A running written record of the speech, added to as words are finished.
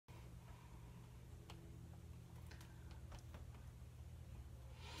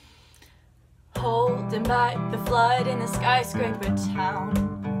Swept by the flood in a skyscraper town.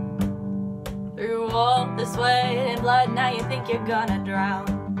 Through all the sweat and blood, now you think you're gonna drown.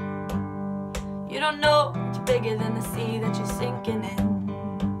 You don't know you're bigger than the sea that you're sinking in.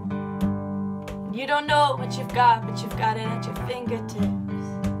 You don't know what you've got, but you've got it at your fingertips.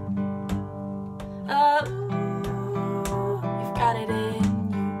 Oh, you've got it in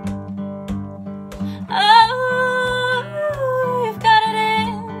you. Oh, you've got it in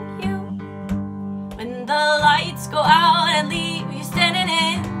you. When the lights go out and leave you standing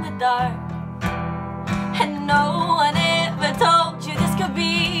in the dark, and no one ever told you this could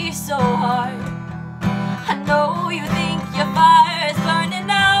be so hard. I know you think your fire is burning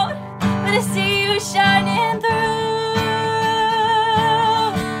out, but I see you shining through.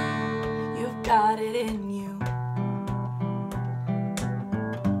 You've got it in you.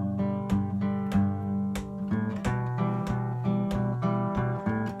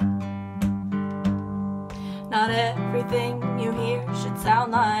 Not everything you hear should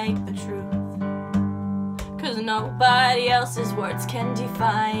sound like the truth, 'cause nobody else's words can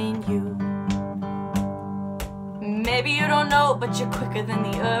define you. Maybe you don't know, but you're quicker than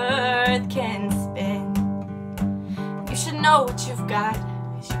the earth can spin. You should know what you've got,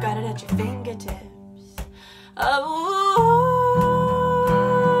 'cause you got it at your fingertips. Oh,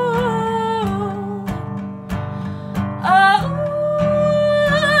 oh,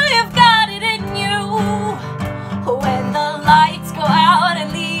 you've got it in you. When the lights go out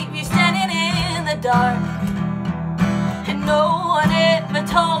and leave you standing in the dark, and no one ever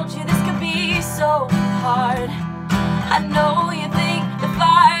told you this could be so hard. I know you think the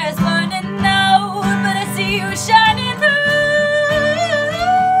fire is burning out, but I see you shining through.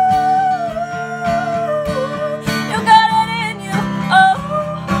 You got it in you. Oh,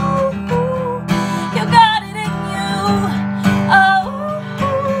 you got it in you. Oh,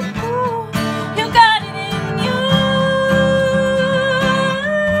 you got it in you.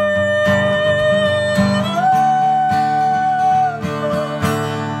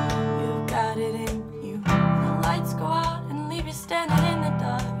 You got it in you. The lights go out and leave you standing in the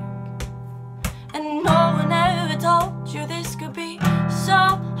dark, and no one ever told you this could be so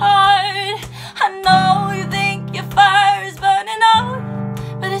hard. I know you think your fire is burning out,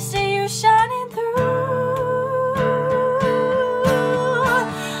 but I see you shining through.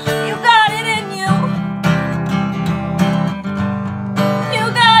 You got it in you. You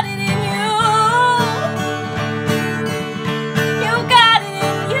got it in you. You got it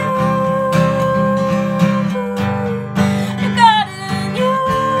in you. You got it in you.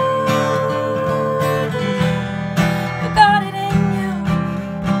 You got it in you.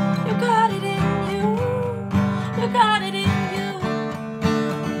 You got it in you. You got it in you.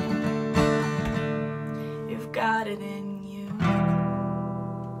 You've got it in you.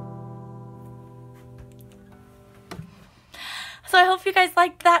 So I hope you guys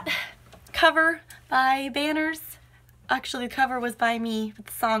liked that cover by Banners. Actually, the cover was by me, but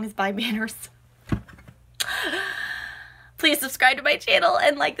the song is by Banners. Please subscribe to my channel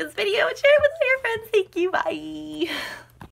and like this video and share it with all your friends. Thank you. Bye.